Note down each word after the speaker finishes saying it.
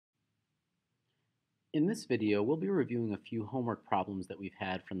In this video, we'll be reviewing a few homework problems that we've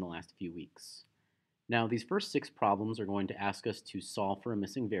had from the last few weeks. Now, these first 6 problems are going to ask us to solve for a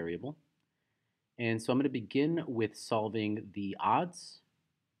missing variable. And so I'm going to begin with solving the odd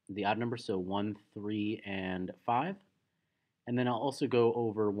numbers, so 1, 3, and 5. And then I'll also go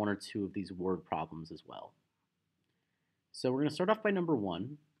over one or two of these word problems as well. So we're going to start off by number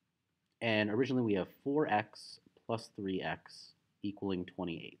 1. And originally we have 4x plus 3x equaling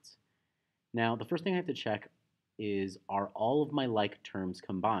 28. Now, the first thing I have to check is, are all of my like terms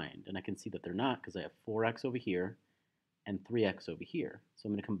combined? And I can see that they're not because I have 4x over here and 3x over here. So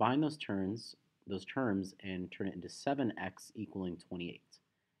I'm going to combine those terms and turn it into 7x equaling 28.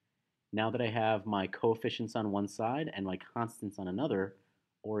 Now that I have my coefficients on one side and my constants on another,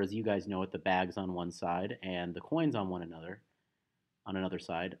 or as you guys know it, the bags on one side and the coins on another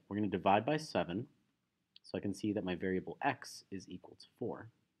side, we're going to divide by 7. So I can see that my variable x is equal to 4.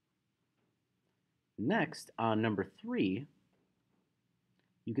 Next, on number 3,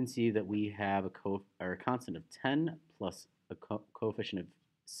 you can see that we have a constant of 10 plus a coefficient of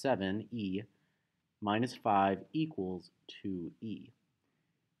 7e minus 5 equals 2e.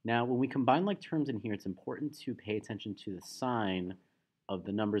 Now, when we combine like terms in here, it's important to pay attention to the sign of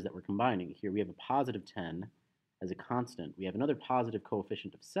the numbers that we're combining. Here we have a positive 10 as a constant. We have another positive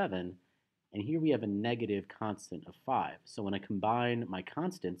coefficient of 7, and here we have a negative constant of 5. So when I combine my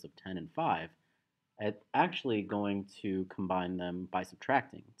constants of 10 and 5, I'm actually going to combine them by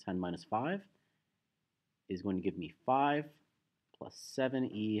subtracting. 10 minus 5 is going to give me 5 plus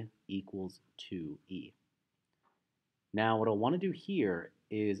 7e equals 2e. Now what I want to do here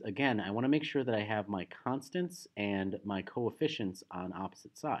is, again, I want to make sure that I have my constants and my coefficients on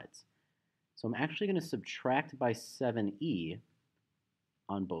opposite sides. So I'm actually going to subtract by 7e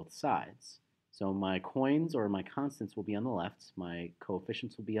on both sides. So my coins or my constants will be on the left, my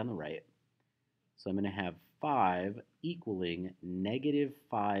coefficients will be on the right. So I'm going to have 5 equaling negative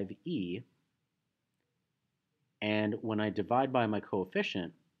 5e. And when I divide by my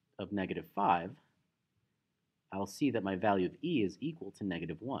coefficient of negative 5, I'll see that my value of e is equal to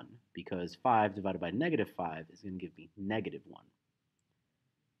negative 1, because 5 divided by negative 5 is going to give me negative 1.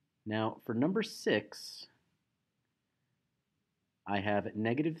 Now, for number 6, I have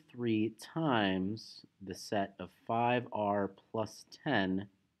negative 3 times the set of 5r plus 10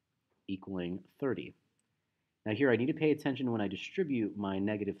 equaling 30. Now here I need to pay attention when I distribute my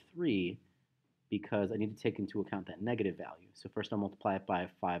negative 3 because I need to take into account that negative value. So first I'll multiply it by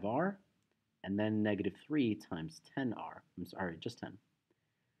 5r and then negative 3 times 10r. I'm sorry, just 10.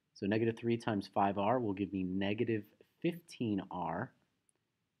 So negative 3 times 5r will give me negative 15r.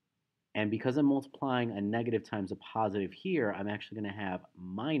 And because I'm multiplying a negative times a positive here, I'm actually going to have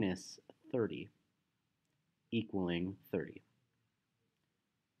minus 30 equaling 30.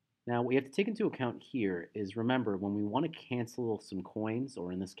 Now, what we have to take into account here is, remember, when we want to cancel some coins,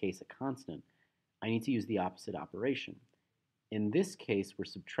 or in this case a constant, I need to use the opposite operation. In this case, we're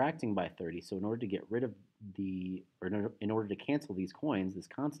subtracting by 30, so in order to get rid of in order to cancel these coins, this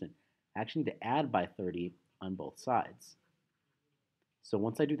constant, I actually need to add by 30 on both sides. So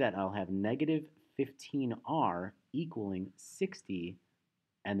once I do that, I'll have negative 15r equaling 60,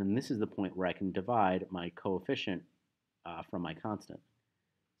 and then this is the point where I can divide my coefficient from my constant.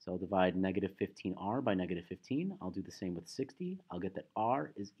 So I'll divide negative 15r by negative 15. I'll do the same with 60. I'll get that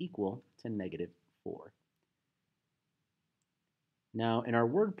r is equal to negative 4. Now, in our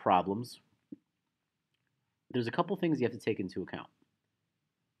word problems, there's a couple things you have to take into account.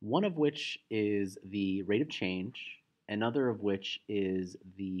 One of which is the rate of change, another of which is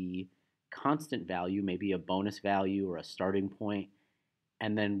the constant value, maybe a bonus value or a starting point,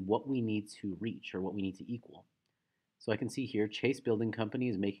 and then what we need to reach or what we need to equal. So I can see here, Chase Building Company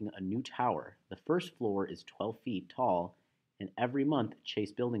is making a new tower. The first floor is 12 feet tall, and every month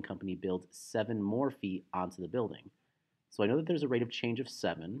Chase Building Company builds 7 more feet onto the building. So I know that there's a rate of change of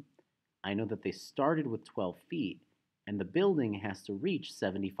 7. I know that they started with 12 feet, and the building has to reach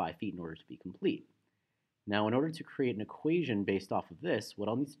 75 feet in order to be complete. Now, in order to create an equation based off of this, what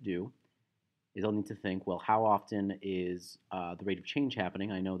I'll need to do is I'll need to think, well, how often is the rate of change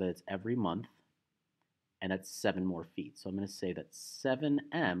happening? I know that it's every month, and that's 7 more feet. So I'm going to say that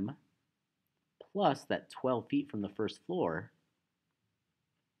 7m plus that 12 feet from the first floor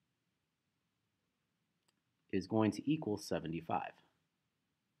is going to equal 75.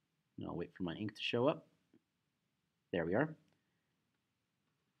 Now I'll wait for my ink to show up. There we are.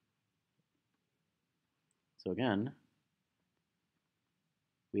 So again,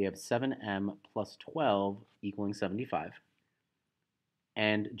 we have 7m plus 12 equaling 75.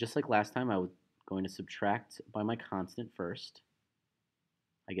 And just like last time, I was going to subtract by my constant first.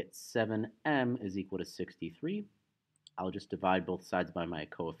 I get 7m is equal to 63. I'll just divide both sides by my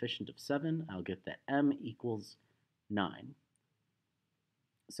coefficient of 7. I'll get that m equals 9.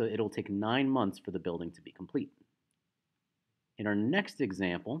 So it'll take 9 months for the building to be complete. In our next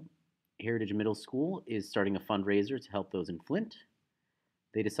example, Heritage Middle School is starting a fundraiser to help those in Flint.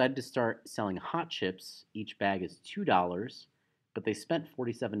 They decided to start selling hot chips. Each bag is $2, but they spent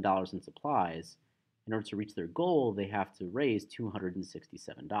 $47 in supplies. In order to reach their goal, they have to raise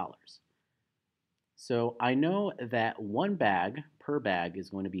 $267. So I know that one bag per bag is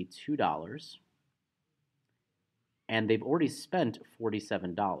going to be $2, and they've already spent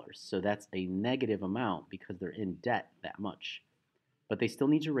 $47. So that's a negative amount because they're in debt that much. But they still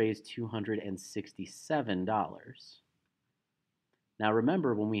need to raise $267. Now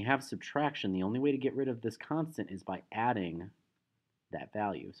remember, when we have subtraction, the only way to get rid of this constant is by adding that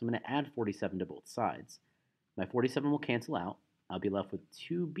value. So I'm going to add 47 to both sides. My 47 will cancel out. I'll be left with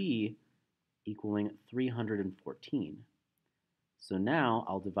 2b equaling 314. So now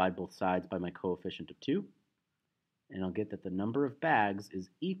I'll divide both sides by my coefficient of 2, and I'll get that the number of bags is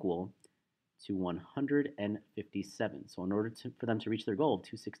equal to 157. So in order for them to reach their goal of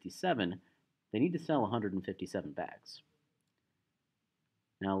 267, they need to sell 157 bags.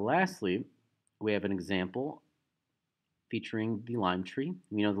 Now lastly, we have an example featuring the lime tree.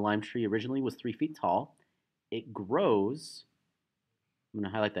 We know the lime tree originally was 3 feet tall. It grows, I'm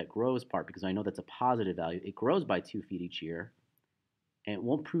going to highlight that grows part because I know that's a positive value. It grows by 2 feet each year, and it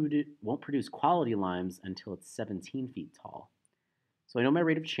won't produce quality limes until it's 17 feet tall. So I know my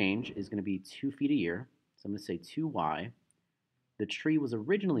rate of change is going to be 2 feet a year, so I'm going to say 2y. The tree was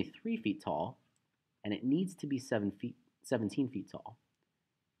originally 3 feet tall, and it needs to be 17 feet tall.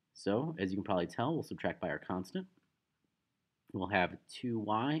 So, as you can probably tell, we'll subtract by our constant. We'll have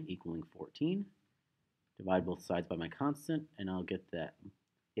 2y equaling 14. Divide both sides by my constant, and I'll get that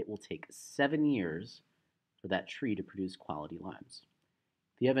it will take 7 years for that tree to produce quality limes.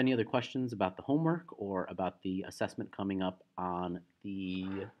 If you have any other questions about the homework or about the assessment coming up on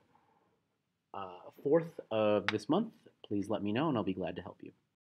the 4th of this month, please let me know, and I'll be glad to help you.